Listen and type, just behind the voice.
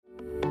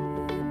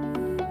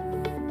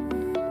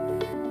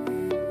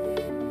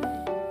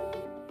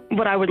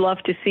what I would love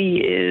to see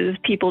is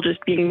people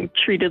just being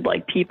treated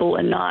like people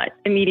and not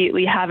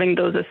immediately having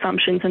those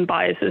assumptions and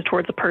biases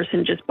towards a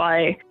person just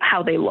by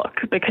how they look,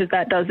 because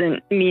that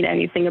doesn't mean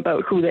anything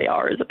about who they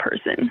are as a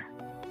person.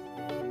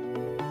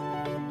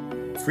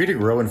 Free to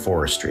Grow in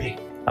Forestry,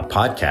 a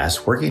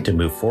podcast working to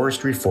move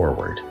forestry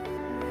forward.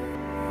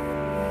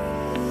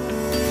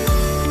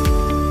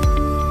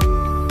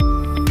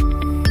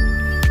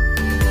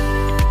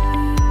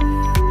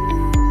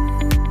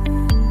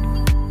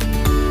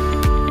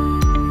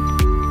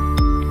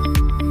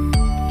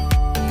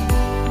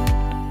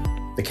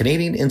 The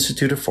Canadian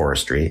Institute of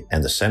Forestry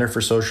and the Centre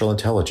for Social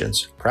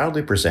Intelligence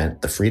proudly present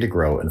the Free to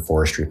Grow in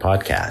Forestry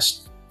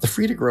podcast. The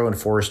Free to Grow in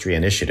Forestry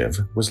initiative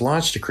was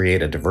launched to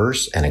create a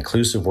diverse and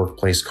inclusive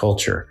workplace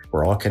culture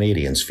where all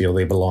Canadians feel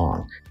they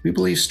belong. We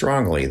believe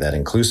strongly that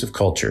inclusive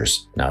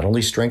cultures not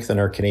only strengthen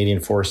our Canadian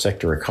forest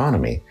sector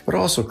economy, but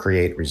also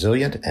create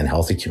resilient and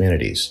healthy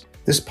communities.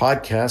 This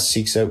podcast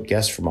seeks out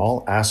guests from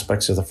all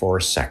aspects of the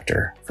forest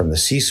sector, from the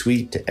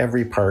C-suite to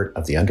every part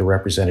of the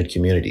underrepresented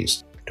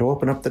communities, to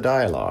open up the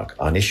dialogue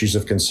on issues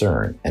of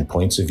concern and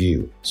points of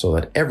view so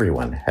that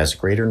everyone has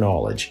greater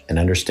knowledge and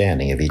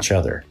understanding of each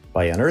other.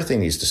 By unearthing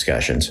these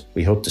discussions,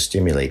 we hope to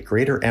stimulate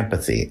greater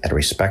empathy and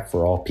respect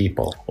for all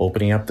people,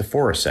 opening up the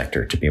forest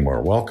sector to be more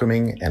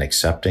welcoming and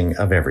accepting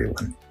of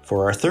everyone.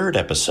 For our third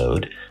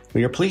episode,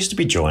 we are pleased to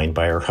be joined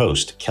by our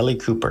host, Kelly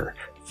Cooper,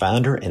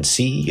 founder and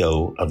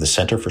CEO of the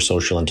Centre for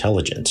Social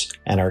Intelligence,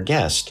 and our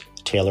guest,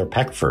 Taylor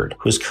Peckford,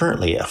 who is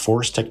currently a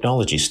forest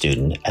technology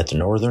student at the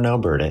Northern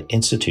Alberta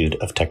Institute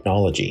of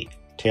Technology.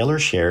 Taylor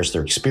shares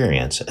their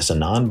experience as a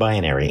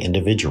non-binary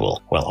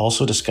individual while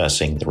also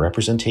discussing the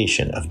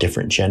representation of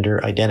different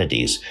gender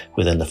identities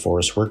within the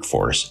forest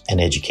workforce and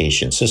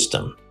education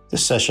system.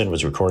 This session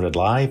was recorded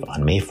live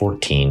on May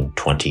 14,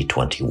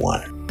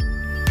 2021.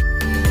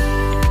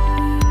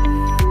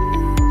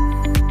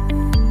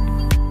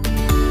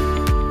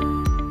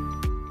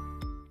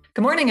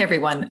 Good morning,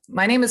 everyone.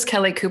 My name is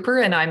Kelly Cooper,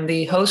 and I'm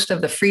the host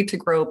of the Free to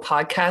Grow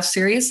podcast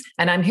series.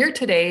 And I'm here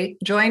today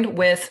joined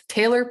with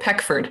Taylor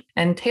Peckford.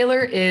 And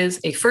Taylor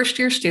is a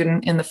first-year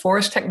student in the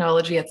forest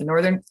technology at the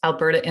Northern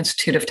Alberta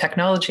Institute of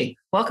Technology.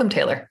 Welcome,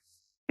 Taylor.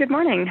 Good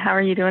morning. How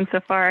are you doing so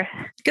far?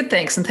 Good,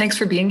 thanks. And thanks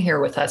for being here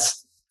with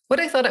us. What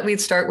I thought we'd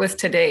start with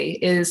today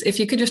is if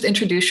you could just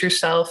introduce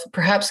yourself,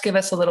 perhaps give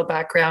us a little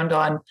background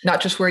on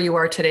not just where you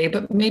are today,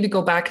 but maybe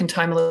go back in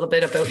time a little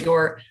bit about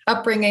your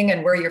upbringing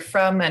and where you're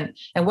from and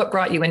what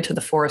brought you into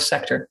the forest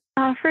sector.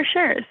 For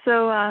sure.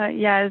 So,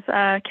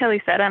 as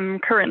Kelly said, I'm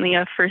currently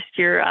a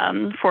first-year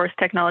forest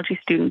technology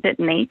student at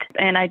NAIT,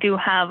 and I do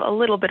have a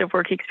little bit of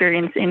work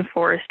experience in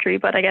forestry,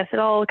 but I guess it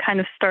all kind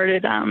of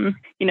started,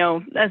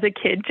 as a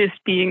kid, just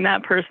being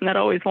that person that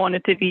always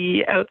wanted to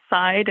be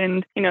outside,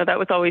 and, that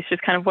was always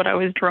just kind of what I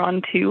was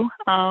drawn to.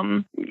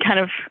 Kind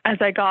of as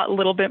I got a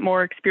little bit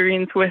more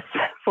experience with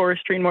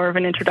forestry and more of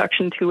an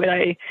introduction to it,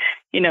 I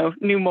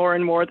knew more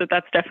and more that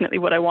that's definitely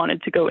what I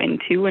wanted to go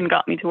into and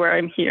got me to where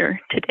I'm here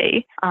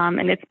today.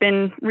 And it's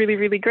been really,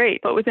 really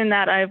great. But within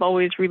that, I've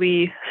always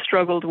really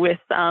struggled with,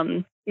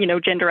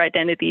 gender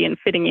identity and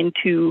fitting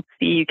into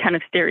the kind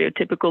of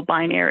stereotypical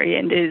binary,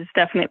 and is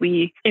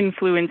definitely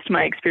influenced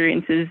my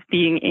experiences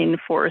being in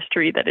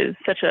forestry that is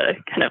such a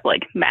kind of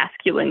like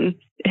masculine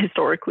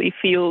historically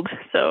field.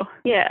 So,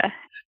 yeah.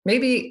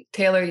 Maybe,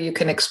 Taylor, you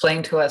can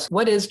explain to us,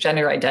 what is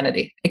gender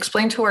identity?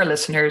 Explain to our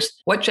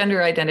listeners what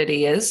gender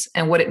identity is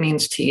and what it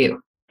means to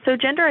you. So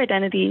gender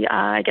identity,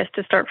 I guess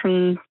to start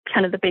from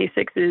kind of the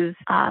basics, is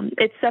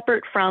it's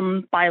separate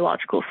from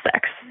biological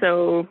sex.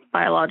 So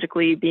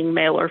biologically being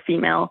male or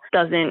female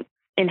doesn't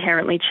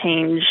inherently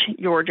change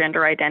your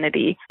gender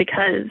identity,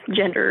 because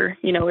gender,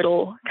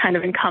 it'll kind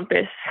of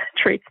encompass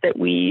traits that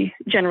we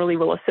generally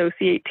will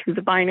associate to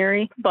the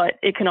binary, but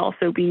it can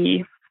also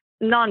be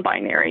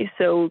non-binary,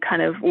 so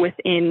kind of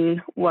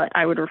within what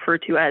I would refer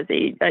to as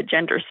a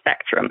gender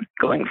spectrum,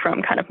 going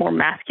from kind of more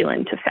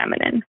masculine to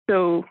feminine.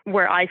 So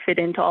where I fit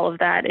into all of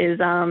that is,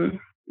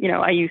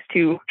 I used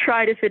to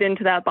try to fit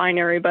into that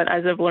binary, but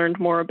as I've learned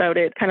more about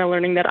it, kind of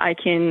learning that I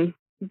can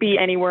be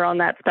anywhere on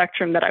that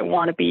spectrum that I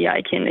want to be.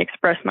 I can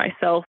express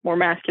myself more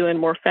masculine,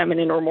 more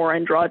feminine, or more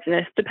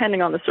androgynous,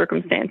 depending on the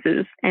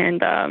circumstances.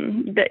 And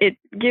it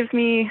gives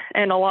me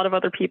and a lot of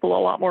other people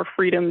a lot more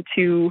freedom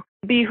to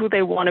be who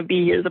they want to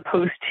be, as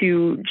opposed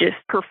to just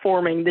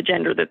performing the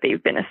gender that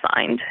they've been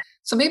assigned.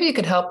 So maybe you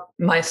could help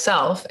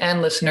myself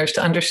and listeners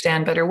to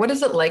understand better, what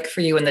is it like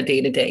for you in the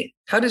day-to-day?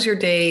 How does your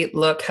day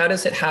look? How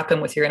does it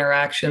happen with your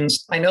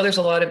interactions? I know there's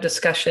a lot of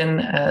discussion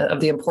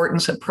of the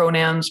importance of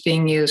pronouns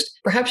being used.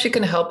 Perhaps you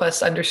can help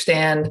us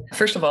understand,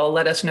 first of all,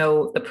 let us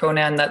know the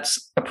pronoun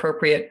that's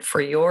appropriate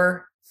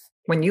for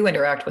when you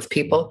interact with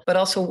people, but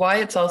also why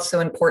it's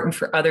also important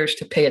for others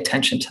to pay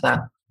attention to that.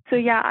 So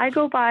I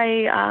go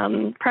by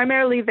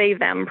primarily they,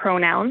 them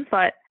pronouns,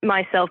 but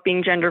myself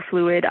being gender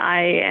fluid,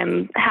 I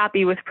am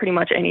happy with pretty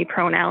much any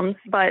pronouns,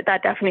 but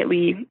that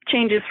definitely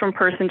changes from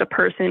person to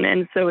person.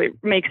 And so it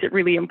makes it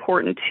really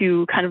important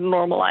to kind of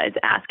normalize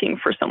asking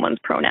for someone's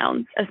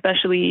pronouns,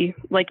 especially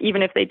like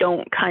even if they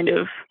don't kind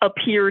of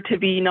appear to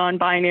be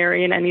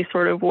non-binary in any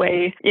sort of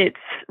way. It's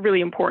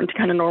really important to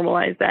kind of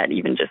normalize that,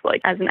 even just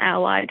like as an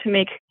ally, to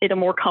make it a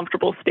more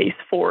comfortable space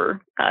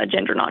for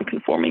gender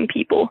non-conforming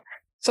people.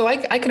 So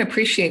I can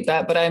appreciate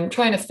that, but I'm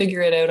trying to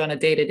figure it out on a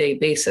day-to-day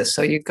basis.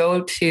 So you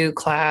go to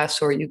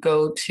class or you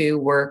go to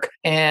work,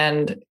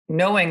 and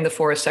knowing the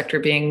forest sector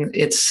being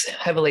its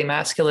heavily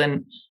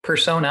masculine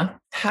persona,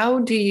 how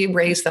do you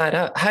raise that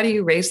up? How do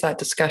you raise that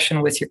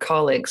discussion with your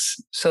colleagues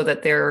so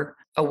that they're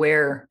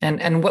aware?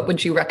 And what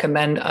would you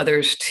recommend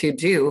others to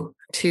do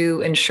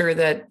to ensure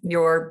that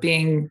you're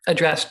being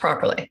addressed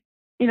properly?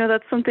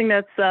 That's something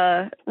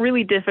that's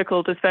really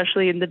difficult,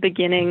 especially in the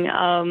beginning.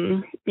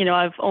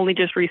 I've only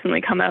just recently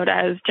come out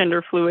as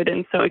gender fluid,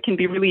 and so it can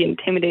be really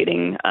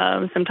intimidating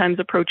sometimes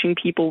approaching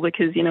people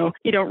because, you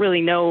don't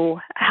really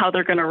know how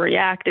they're going to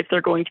react, if they're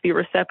going to be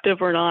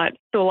receptive or not.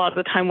 So a lot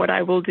of the time what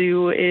I will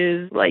do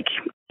is, like,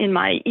 in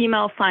my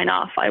email sign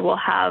off, I will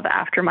have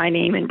after my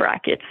name in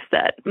brackets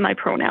that my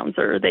pronouns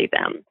are they,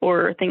 them,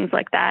 or things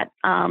like that.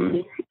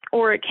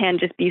 Or it can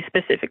just be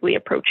specifically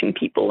approaching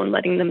people and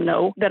letting them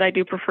know that I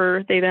do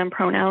prefer they, them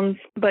pronouns.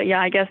 But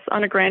yeah, I guess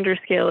on a grander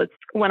scale, it's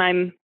when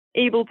I'm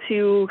able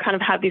to kind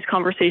of have these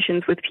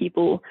conversations with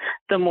people,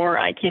 the more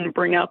I can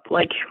bring up,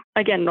 like,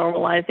 again,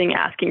 normalizing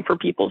asking for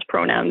people's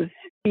pronouns,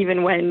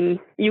 even when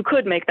you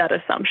could make that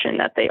assumption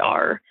that they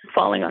are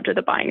falling under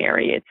the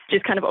binary. It's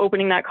just kind of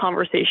opening that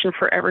conversation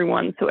for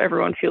everyone so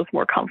everyone feels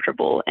more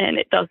comfortable, and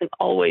it doesn't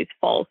always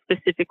fall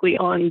specifically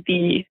on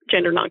the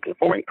gender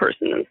nonconforming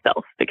person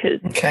themselves, because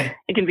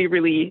it can be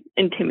really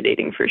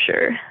intimidating for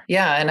sure.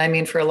 Yeah. And I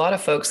mean, for a lot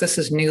of folks, this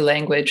is new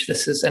language.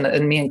 This is,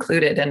 and me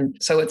included. And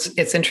so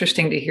it's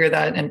interesting to hear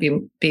that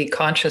and be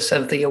conscious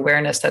of the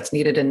awareness that's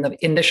needed in the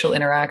initial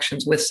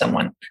interactions with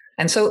someone.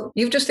 And so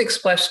you've just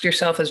expressed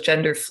yourself as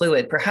gender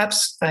fluid.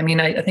 Perhaps, I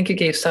mean, I think you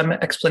gave some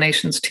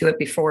explanations to it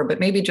before, but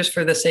maybe just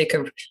for the sake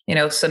of,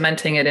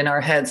 cementing it in our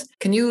heads,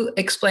 can you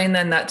explain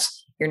then that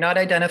you're not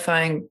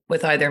identifying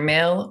with either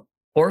male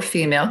or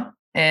female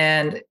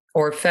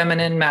or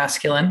feminine,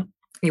 masculine.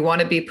 You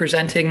want to be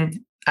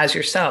presenting as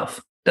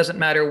yourself. Doesn't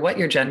matter what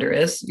your gender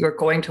is. You're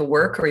going to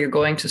work or you're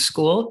going to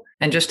school,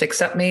 and just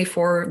accept me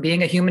for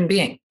being a human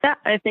being. Yeah,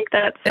 I think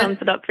that sums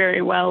it up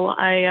very well.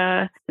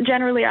 I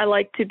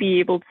like to be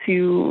able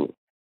to,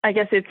 I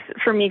guess it's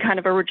for me kind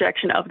of a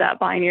rejection of that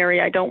binary.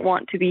 I don't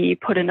want to be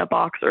put in a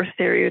box or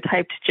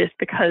stereotyped just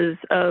because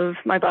of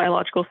my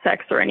biological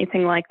sex or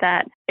anything like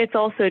that. It's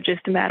also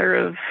just a matter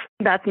of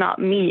that's not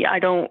me. I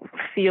don't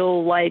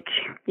feel like,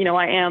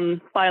 I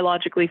am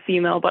biologically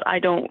female, but I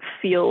don't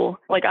feel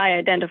like I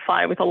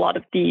identify with a lot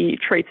of the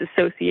traits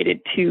associated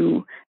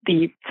to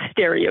the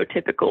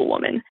stereotypical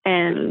woman.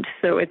 And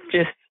so it's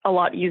just a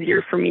lot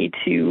easier for me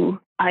to,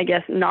 I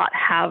guess, not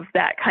have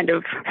that kind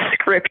of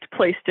script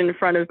placed in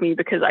front of me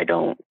because I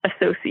don't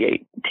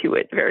associate to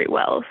it very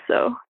well.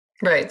 So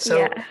right.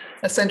 So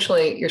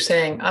essentially you're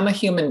saying I'm a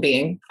human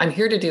being. I'm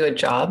here to do a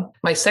job.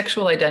 My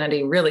sexual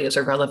identity really is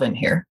irrelevant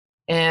here.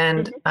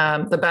 And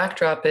the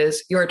backdrop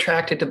is you're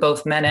attracted to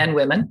both men and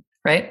women,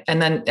 right?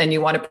 And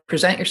you want to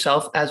present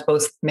yourself as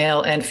both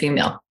male and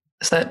female.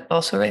 Is that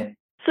also right?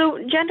 So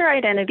gender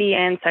identity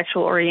and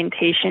sexual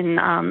orientation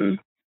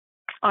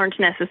aren't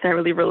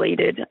necessarily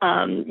related.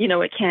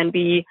 It can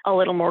be a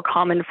little more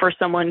common for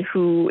someone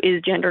who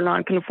is gender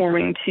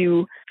nonconforming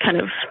to kind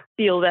of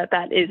feel that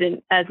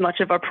isn't as much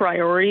of a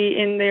priority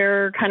in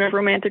their kind of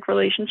romantic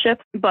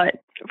relationship.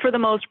 But for the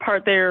most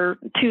part, they're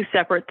two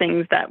separate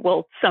things that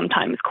will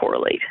sometimes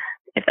correlate,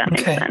 if that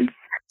makes sense.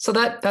 So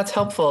that's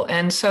helpful.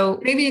 And so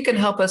maybe you can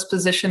help us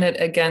position it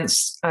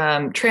against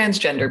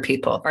transgender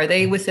people. Are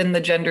they within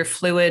the gender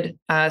fluid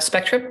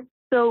spectrum?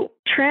 So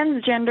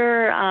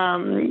transgender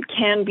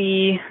can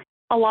be,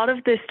 a lot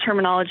of this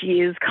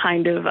terminology is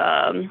kind of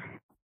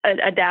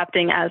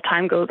adapting as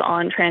time goes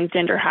on.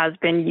 Transgender has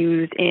been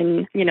used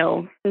in,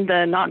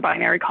 the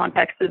non-binary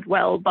context as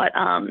well. But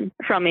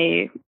from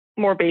a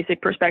more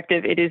basic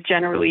perspective, it is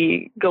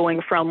generally going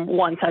from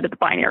one side of the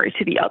binary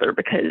to the other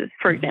because,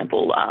 for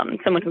example,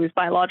 someone who is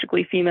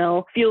biologically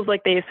female feels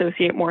like they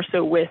associate more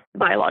so with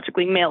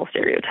biologically male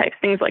stereotypes,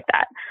 things like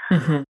that.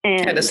 Mm-hmm.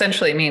 And it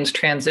essentially means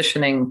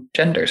transitioning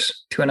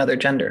genders to another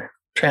gender,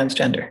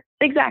 transgender.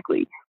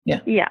 Exactly.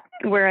 Yeah.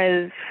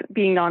 Whereas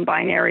being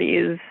non-binary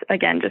is,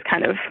 again, just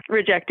kind of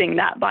rejecting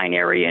that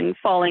binary and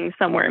falling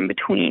somewhere in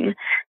between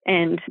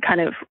and kind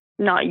of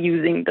not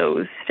using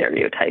those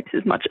stereotypes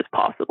as much as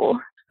possible.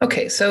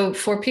 Okay, so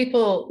for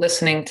people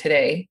listening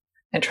today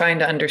and trying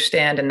to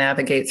understand and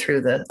navigate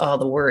through all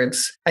the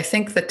words, I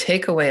think the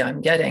takeaway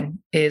I'm getting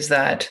is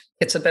that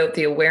it's about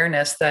the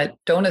awareness that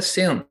don't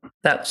assume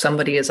that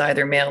somebody is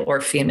either male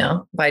or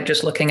female by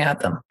just looking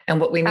at them.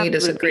 And what we need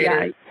is a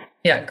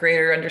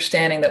greater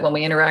understanding that when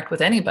we interact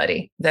with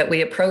anybody, that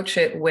we approach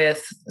it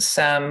with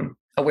some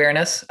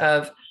awareness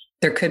of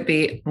there could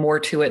be more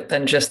to it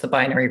than just the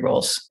binary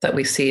roles that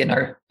we see in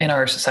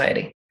our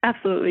society.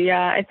 Absolutely.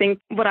 Yeah. I think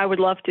what I would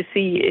love to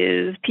see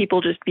is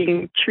people just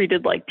being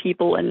treated like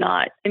people and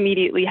not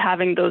immediately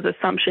having those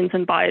assumptions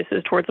and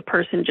biases towards a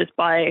person just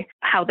by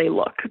how they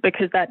look,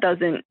 because that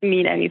doesn't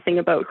mean anything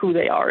about who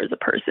they are as a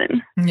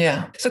person.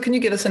 Yeah. So can you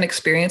give us an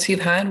experience you've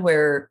had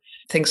where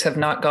things have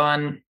not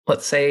gone,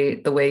 let's say,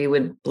 the way you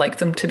would like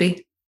them to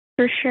be?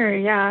 For sure.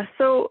 Yeah.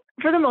 So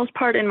for the most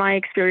part, in my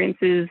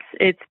experiences,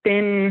 it's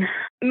been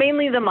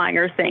mainly the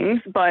minor things,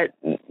 but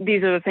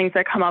these are the things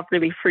that come up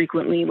really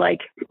frequently,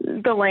 like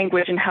the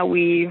language and how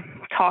we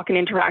talk and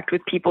interact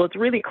with people. It's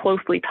really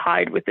closely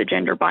tied with the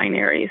gender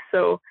binary.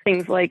 So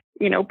things like,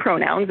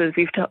 pronouns, as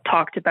we've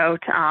talked about,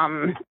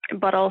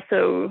 but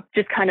also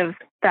just kind of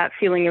that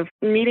feeling of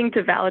needing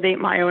to validate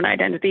my own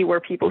identity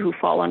where people who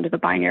fall under the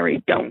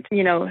binary don't,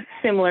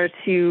 similar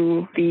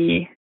to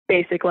the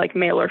basic like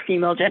male or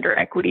female gender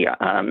equity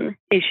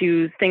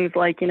issues, things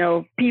like,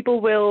 people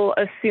will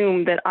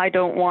assume that I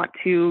don't want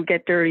to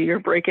get dirty or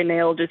break a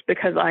nail just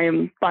because I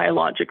am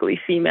biologically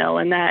female.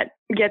 And that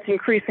gets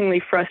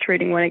increasingly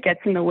frustrating when it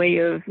gets in the way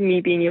of me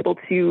being able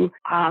to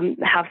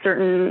have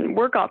certain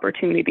work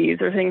opportunities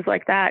or things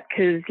like that,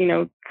 because,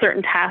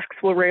 certain tasks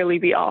will rarely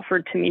be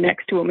offered to me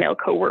next to a male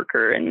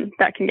coworker. And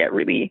that can get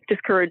really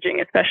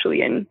discouraging,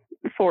 especially in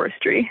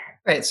forestry.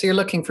 Right. So you're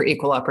looking for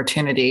equal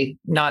opportunity,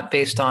 not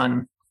based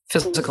on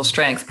physical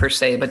strength per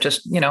se, but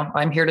just,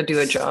 I'm here to do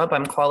a job.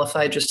 I'm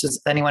qualified just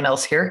as anyone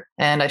else here,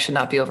 and I should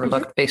not be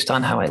overlooked based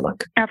on how I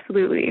look.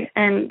 Absolutely.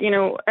 And,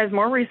 as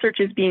more research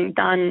is being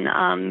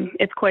done,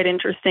 it's quite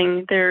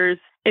interesting.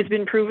 It's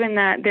been proven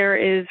that there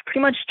is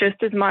pretty much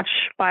just as much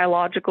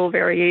biological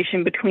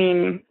variation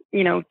between,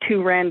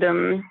 two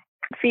random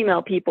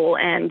female people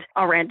and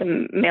a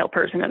random male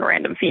person and a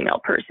random female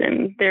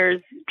person.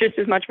 There's just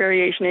as much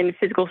variation in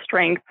physical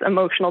strength,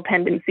 emotional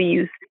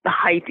tendencies, the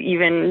height,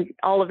 even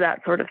all of that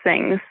sort of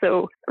thing.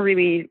 So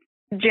really,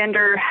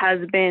 gender has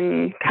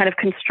been kind of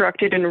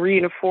constructed and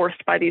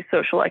reinforced by these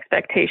social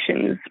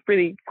expectations,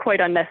 really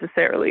quite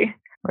unnecessarily.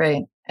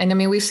 Right. And I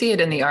mean, we see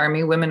it in the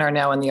Army. Women are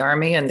now in the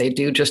Army and they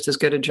do just as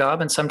good a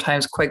job and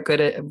sometimes quite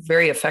good at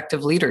very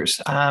effective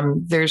leaders.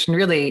 There's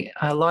really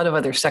a lot of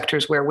other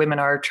sectors where women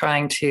are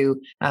trying to,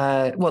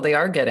 they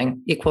are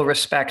getting equal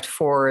respect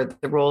for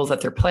the role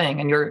that they're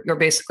playing. And you're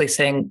basically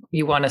saying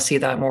you want to see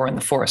that more in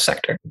the forest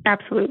sector.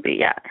 Absolutely.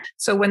 Yeah.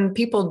 So when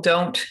people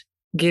don't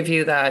give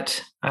you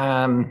that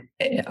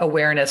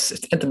awareness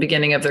at the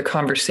beginning of their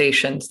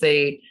conversations,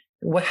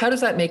 how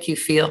does that make you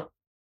feel?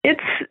 It's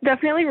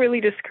definitely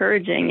really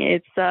discouraging.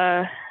 It's,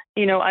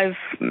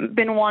 I've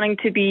been wanting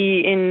to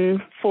be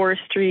in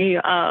forestry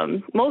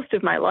most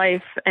of my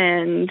life.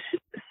 And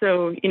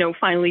so,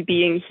 finally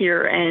being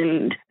here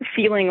and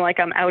feeling like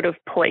I'm out of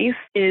place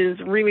is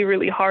really,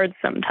 really hard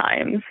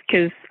sometimes,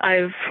 because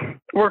I've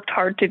worked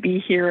hard to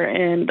be here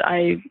and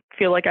I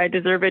feel like I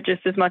deserve it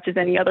just as much as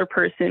any other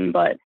person.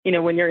 But,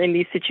 when you're in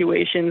these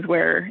situations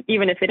where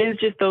even if it is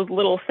just those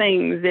little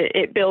things,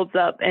 it builds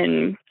up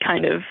and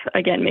kind of,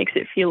 again, makes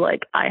it feel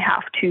like I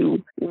have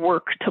to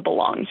work to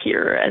belong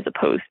here as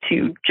opposed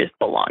to just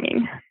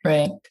belonging.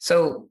 Right.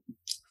 So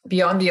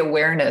beyond the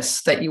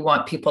awareness that you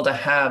want people to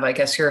have, I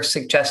guess you're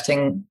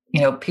suggesting,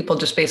 people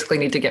just basically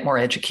need to get more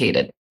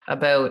educated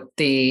about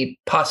the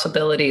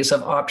possibilities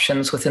of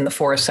options within the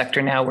forest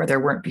sector now where there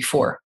weren't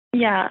before.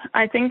 Yeah,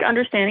 I think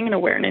understanding and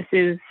awareness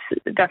is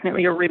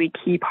definitely a really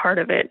key part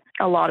of it.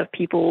 A lot of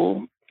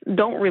people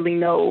don't really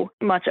know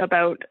much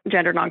about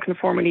gender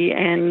nonconformity,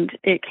 and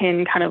it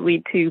can kind of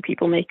lead to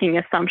people making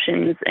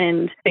assumptions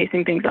and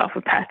basing things off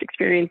of past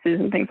experiences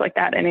and things like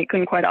that. And it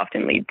can quite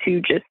often lead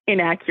to just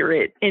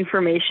inaccurate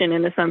information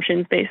and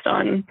assumptions based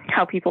on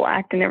how people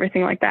act and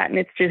everything like that. And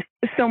it's just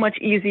so much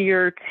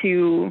easier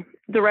to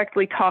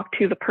directly talk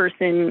to the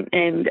person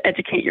and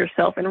educate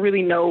yourself and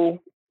really know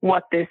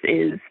what this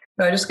is.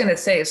 I was just going to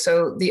say,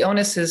 so the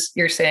onus is,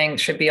 you're saying,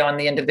 should be on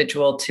the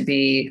individual to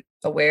be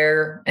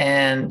aware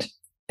and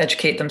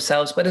educate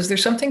themselves. But is there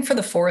something for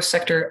the forest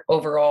sector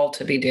overall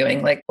to be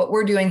doing? Like what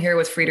we're doing here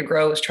with Free to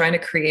Grow is trying to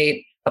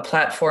create a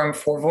platform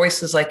for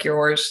voices like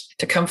yours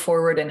to come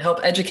forward and help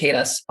educate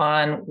us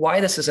on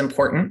why this is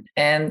important,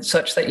 and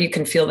such that you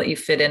can feel that you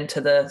fit into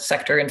the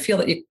sector and feel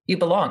that you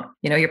belong.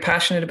 You're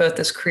passionate about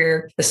this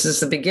career. This is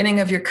the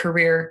beginning of your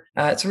career.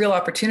 It's a real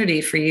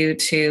opportunity for you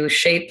to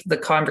shape the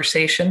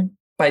conversation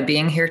by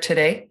being here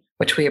today,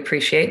 which we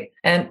appreciate.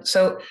 And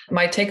so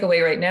my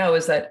takeaway right now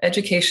is that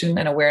education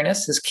and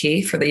awareness is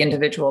key for the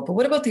individual. But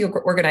what about the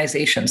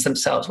organizations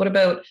themselves? What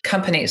about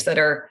companies that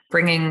are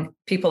bringing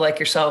people like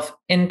yourself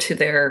into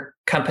their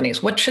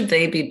companies? What should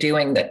they be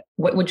doing?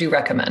 What would you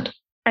recommend?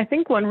 I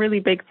think one really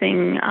big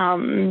thing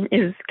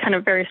is kind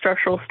of very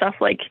structural stuff,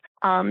 like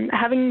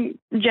having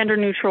gender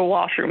neutral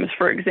washrooms,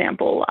 for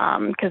example,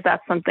 because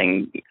that's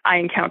something I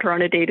encounter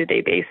on a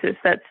day-to-day basis.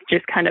 That's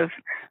just kind of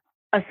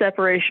a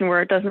separation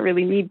where it doesn't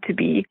really need to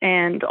be,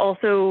 and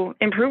also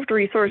improved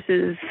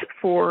resources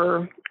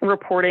for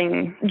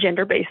reporting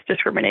gender-based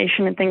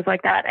discrimination and things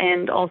like that,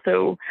 and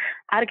also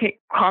adequate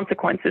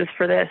consequences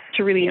for this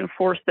to really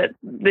enforce that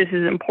this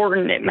is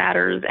important, it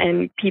matters,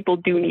 and people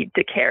do need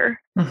to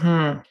care.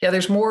 Mm-hmm. Yeah,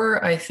 there's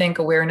more, I think,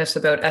 awareness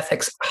about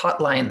ethics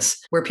hotlines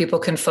where people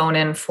can phone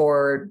in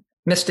for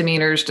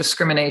misdemeanors,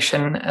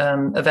 discrimination,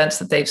 events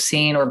that they've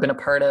seen or been a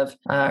part of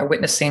or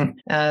witnessing,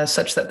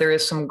 such that there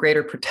is some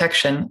greater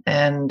protection,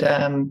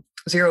 and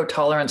zero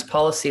tolerance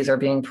policies are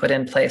being put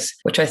in place,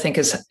 which I think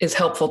is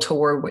helpful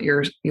toward what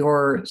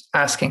you're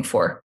asking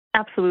for.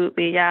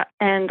 Absolutely, yeah.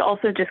 And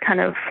also just kind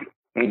of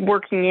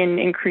working in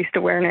increased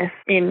awareness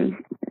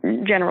in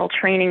general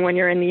training when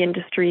you're in the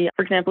industry.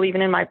 For example,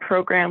 even in my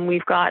program,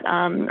 we've got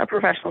a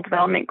professional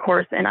development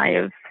course, and I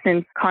have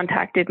since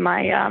contacted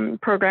my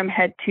program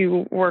head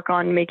to work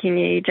on making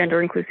a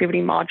gender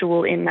inclusivity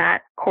module in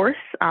that course,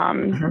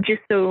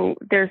 just so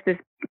there's this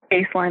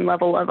baseline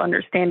level of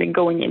understanding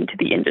going into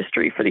the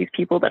industry for these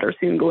people that are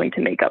soon going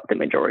to make up the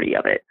majority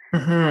of it.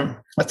 Mm-hmm.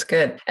 That's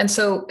good. And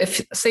so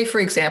if, say,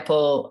 for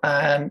example,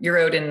 you're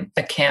out in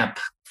a camp,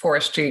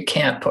 forestry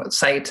camp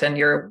site, and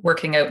you're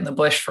working out in the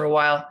bush for a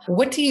while,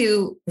 what do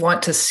you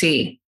want to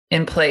see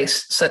in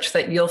place such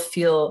that you'll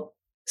feel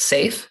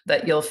safe,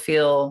 that you'll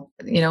feel,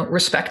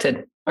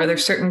 respected? Are there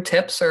certain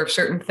tips or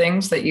certain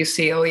things that you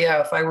see, oh yeah,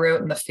 if I were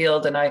out in the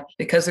field and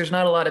because there's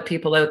not a lot of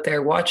people out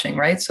there watching,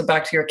 right? So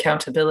back to your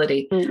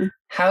accountability,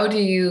 how do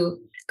you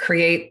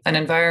create an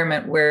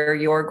environment where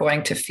you're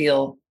going to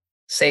feel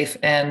safe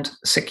and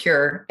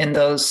secure in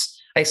those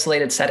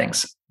isolated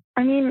settings?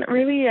 I mean,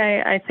 really,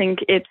 I think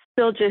it's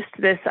still just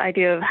this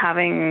idea of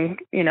having,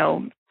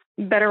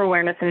 better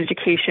awareness and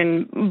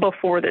education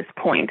before this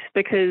point,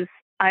 because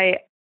I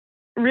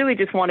really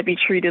just want to be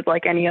treated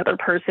like any other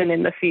person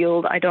in the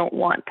field. I don't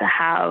want to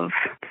have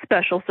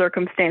special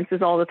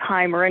circumstances all the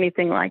time or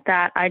anything like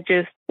that. I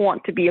just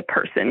want to be a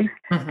person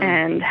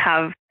and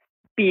have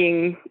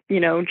being,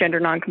 gender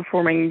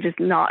nonconforming just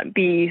not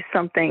be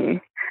something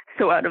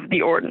so out of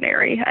the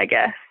ordinary, I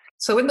guess.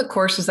 So in the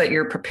courses that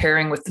you're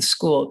preparing with the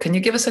school, can you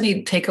give us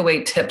any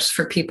takeaway tips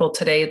for people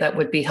today that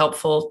would be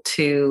helpful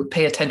to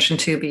pay attention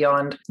to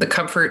beyond the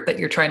comfort that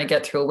you're trying to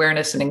get through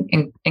awareness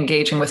and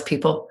engaging with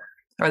people?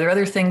 Are there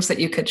other things that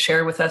you could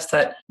share with us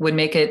that would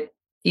make it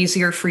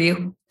easier for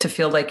you to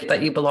feel like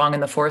that you belong in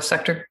the forest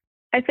sector?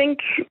 I think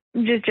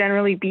just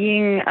generally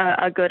being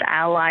a good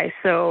ally.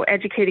 So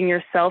educating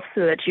yourself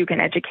so that you can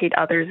educate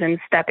others and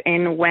step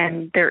in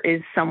when there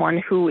is someone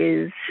who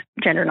is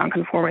gender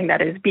nonconforming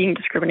that is being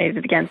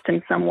discriminated against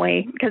in some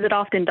way, because it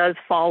often does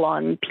fall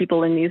on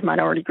people in these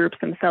minority groups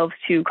themselves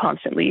to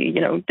constantly,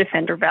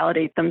 defend or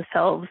validate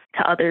themselves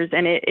to others.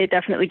 And it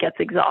definitely gets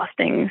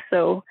exhausting.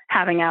 So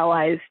having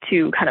allies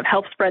to kind of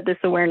help spread this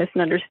awareness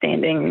and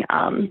understanding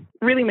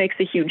really makes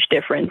a huge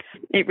difference.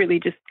 It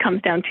really just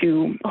comes down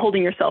to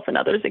holding yourself and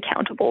others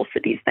accountable for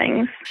these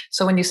things.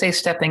 So when you say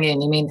stepping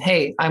in, you mean,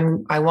 hey,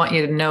 I want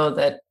you to know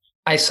that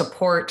I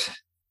support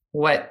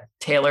what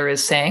Taylor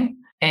is saying.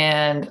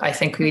 And I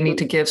think we need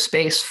to give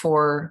space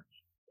for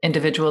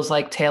individuals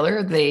like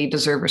Taylor. They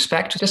deserve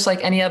respect, just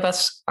like any of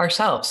us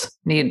ourselves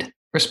need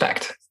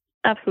respect.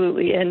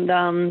 Absolutely. And,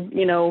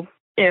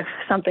 if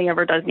something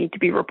ever does need to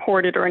be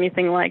reported or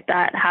anything like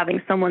that, having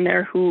someone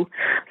there who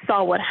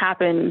saw what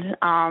happened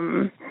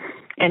and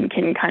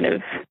can kind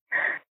of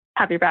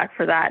have your back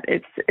for that,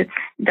 it's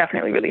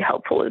definitely really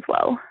helpful as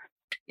well.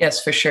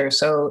 Yes, for sure.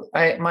 So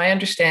my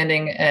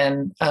understanding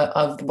and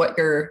of what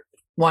you're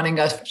wanting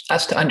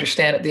us to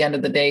understand at the end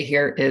of the day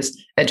here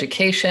is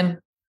education,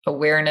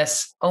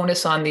 awareness,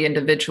 onus on the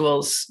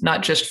individuals,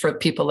 not just for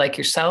people like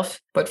yourself,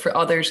 but for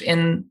others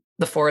in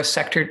the forest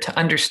sector to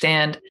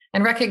understand,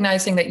 and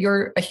recognizing that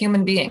you're a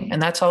human being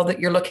and that's all that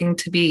you're looking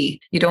to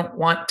be. You don't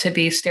want to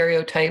be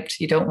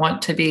stereotyped. You don't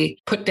want to be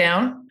put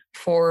down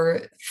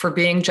for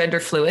being gender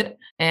fluid,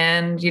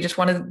 and you just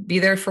want to be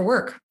there for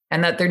work,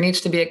 and that there needs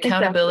to be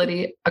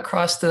accountability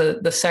across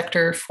the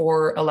sector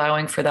for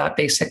allowing for that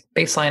basic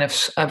baseline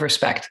of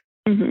respect.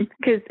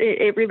 Because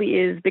it really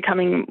is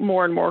becoming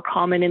more and more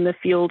common in the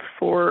field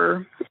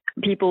for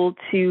people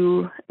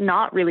to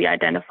not really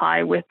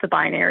identify with the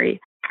binary.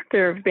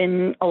 There have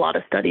been a lot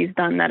of studies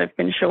done that have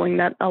been showing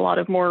that a lot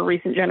of more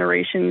recent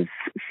generations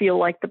feel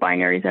like the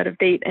binary is out of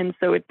date. And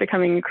so it's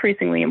becoming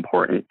increasingly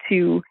important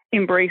to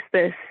embrace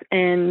this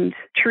and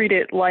treat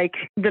it like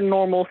the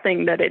normal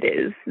thing that it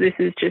is. This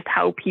is just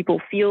how people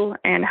feel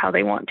and how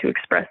they want to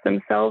express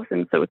themselves.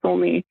 And so it's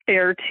only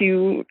fair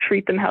to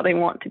treat them how they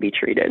want to be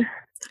treated.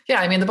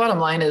 Yeah, I mean, the bottom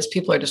line is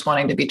people are just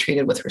wanting to be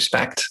treated with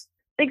respect.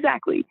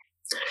 Exactly.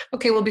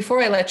 Okay, well,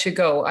 before I let you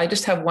go, I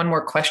just have one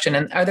more question.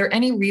 And are there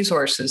any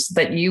resources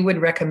that you would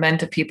recommend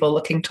to people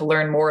looking to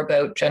learn more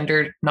about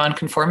gender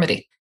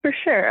nonconformity? For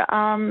sure.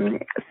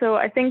 So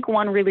I think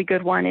one really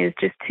good one is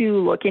just to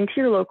look into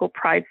your local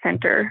Pride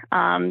Center.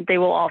 They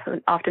will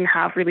often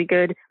have really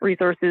good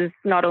resources,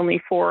 not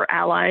only for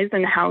allies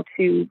and how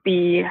to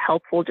be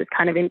helpful just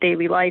kind of in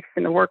daily life,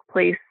 in the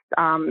workplace,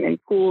 in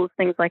schools,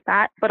 things like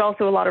that, but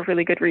also a lot of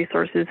really good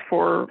resources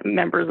for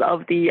members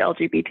of the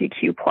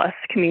LGBTQ plus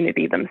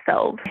community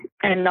themselves.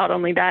 And not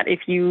only that,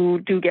 if you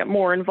do get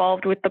more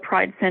involved with the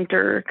Pride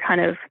Center, kind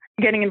of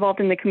getting involved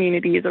in the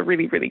community is a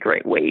really, really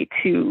great way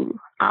to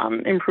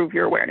improve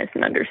your awareness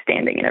and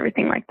understanding and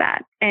everything like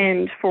that.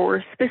 And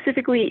for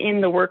specifically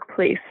in the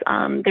workplace,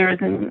 there is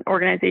an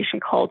organization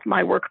called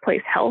My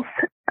Workplace Health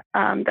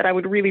that I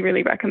would really,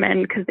 really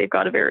recommend because they've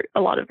got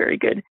a lot of very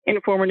good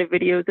informative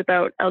videos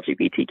about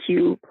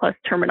LGBTQ plus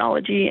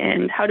terminology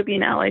and how to be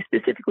an ally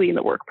specifically in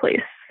the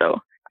workplace. So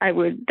I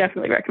would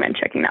definitely recommend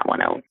checking that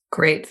one out.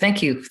 Great.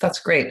 Thank you. That's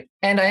great.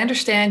 And I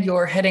understand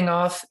you're heading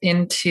off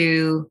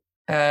into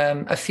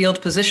a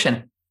field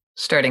position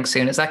starting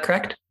soon. Is that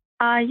correct?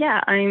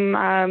 Yeah,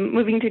 I'm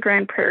moving to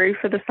Grand Prairie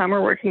for the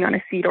summer working on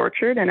a seed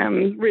orchard, and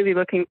I'm really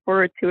looking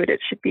forward to it. It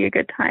should be a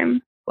good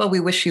time. Well,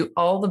 we wish you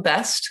all the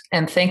best.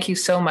 And thank you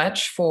so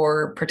much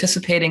for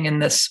participating in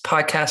this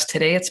podcast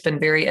today. It's been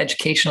very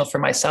educational for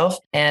myself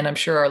and I'm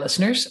sure our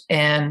listeners.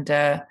 And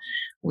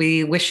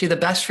we wish you the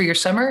best for your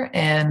summer,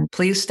 and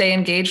please stay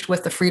engaged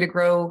with the Free to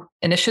Grow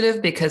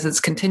initiative because it's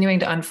continuing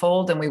to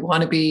unfold, and we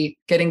want to be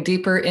getting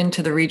deeper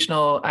into the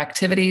regional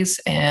activities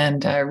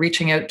and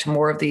reaching out to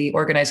more of the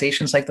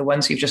organizations like the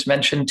ones you've just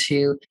mentioned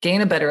to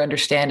gain a better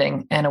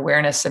understanding and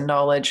awareness and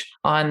knowledge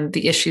on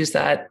the issues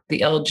that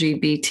the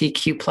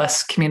LGBTQ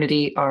plus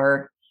community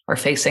are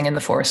facing in the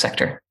forest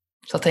sector.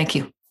 So thank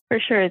you. For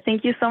sure.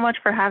 Thank you so much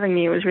for having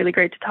me. It was really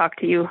great to talk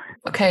to you.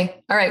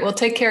 Okay. All right. Well,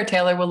 take care,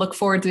 Taylor. We'll look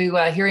forward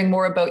to hearing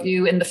more about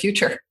you in the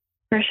future.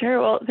 For sure.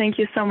 Well, thank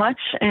you so much.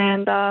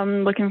 And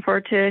looking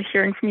forward to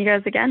hearing from you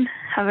guys again.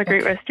 Have a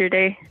great rest of your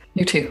day.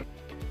 You too.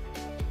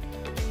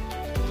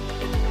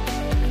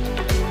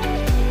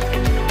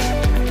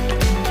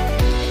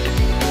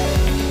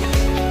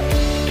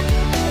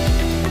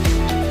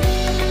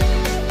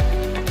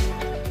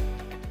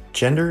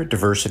 Gender,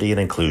 diversity, and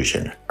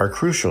inclusion are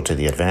crucial to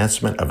the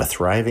advancement of a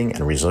thriving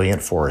and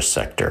resilient forest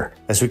sector.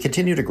 As we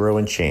continue to grow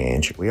and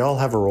change, we all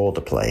have a role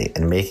to play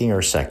in making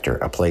our sector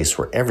a place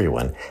where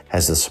everyone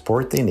has the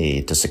support they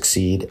need to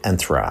succeed and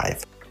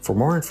thrive. For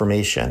more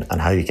information on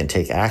how you can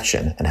take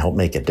action and help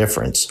make a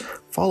difference,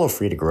 follow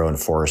Free to Grow in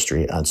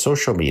Forestry on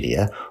social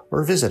media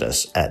or visit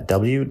us at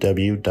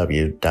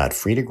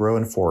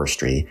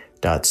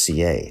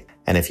www.freetogrowinforestry.ca.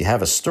 And if you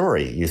have a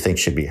story you think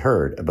should be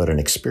heard about an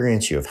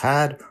experience you have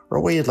had or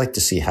a way you'd like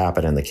to see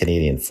happen in the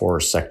Canadian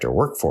forest sector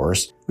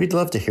workforce, we'd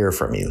love to hear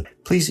from you.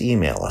 Please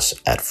email us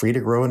at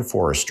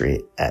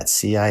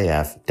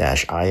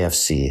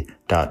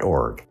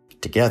freetogrowinforestry@cif-ifc.org.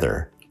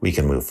 Together, we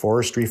can move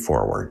forestry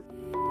forward.